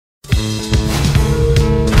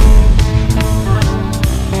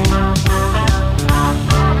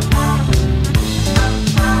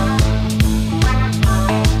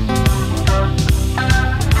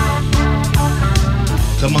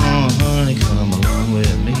Come on, honey, come along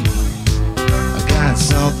with me. I got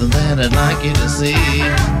something that I'd like you to see.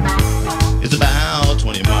 It's about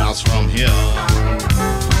 20 miles from here.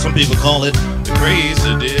 Some people call it the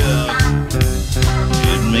crazy deer.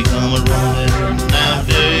 It may come running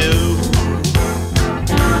after you.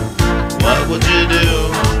 What would you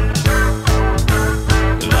do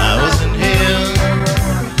if I wasn't here?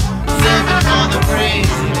 Looking for the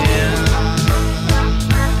crazy deer.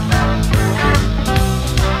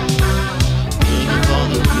 Looking for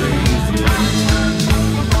the crazy deer.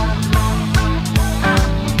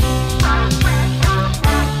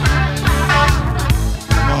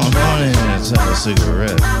 Come on, honey, let's have a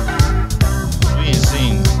cigarette. We ain't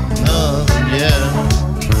seen nothing yet.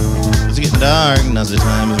 It's getting dark, and now's the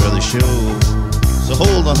time is really show. So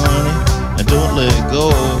hold on, honey, and don't let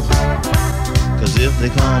go. 'Cause if they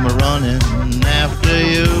come running after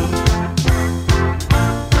you,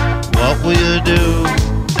 what will you do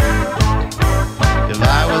if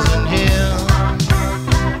I wasn't here?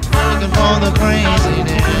 Looking for the crazy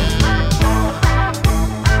deer.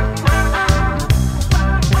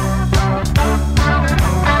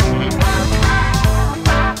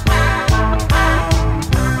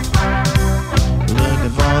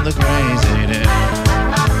 The crazy deer.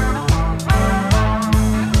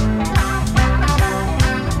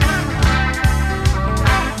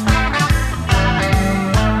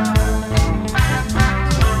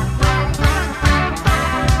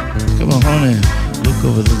 Come on, honey, look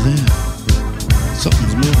over there.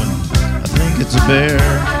 Something's moving. I think it's a bear.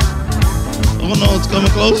 Oh no, it's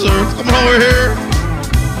coming closer. It's coming over here.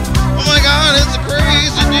 Oh my God, it's a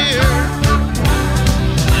crazy deer.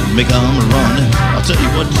 Make them run. I'll tell you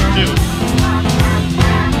what to do.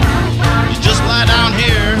 You just lie down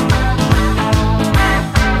here,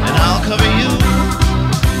 and I'll cover you.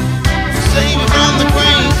 Save you from the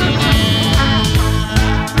crazy deer.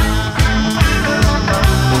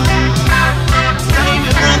 Save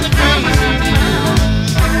you from the crazy deer.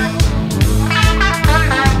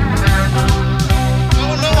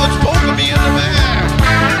 Oh no, it's poking me in the back.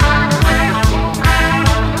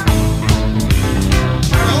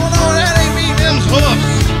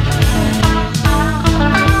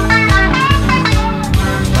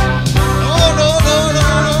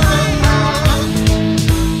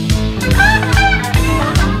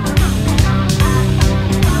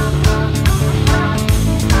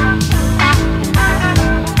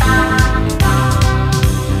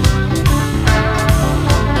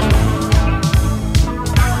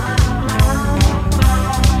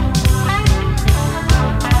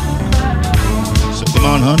 Come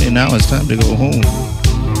on, honey, now it's time to go home.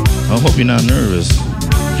 I hope you're not nervous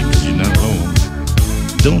because you're not home.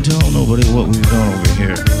 Don't tell nobody what we've done over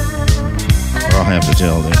here, or I'll have to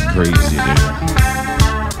tell them crazy deer.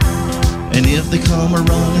 And if they come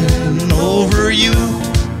running over you,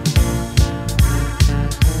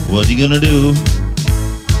 what you gonna do?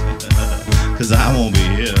 'Cause I won't be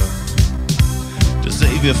here to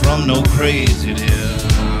save you from no crazy deer.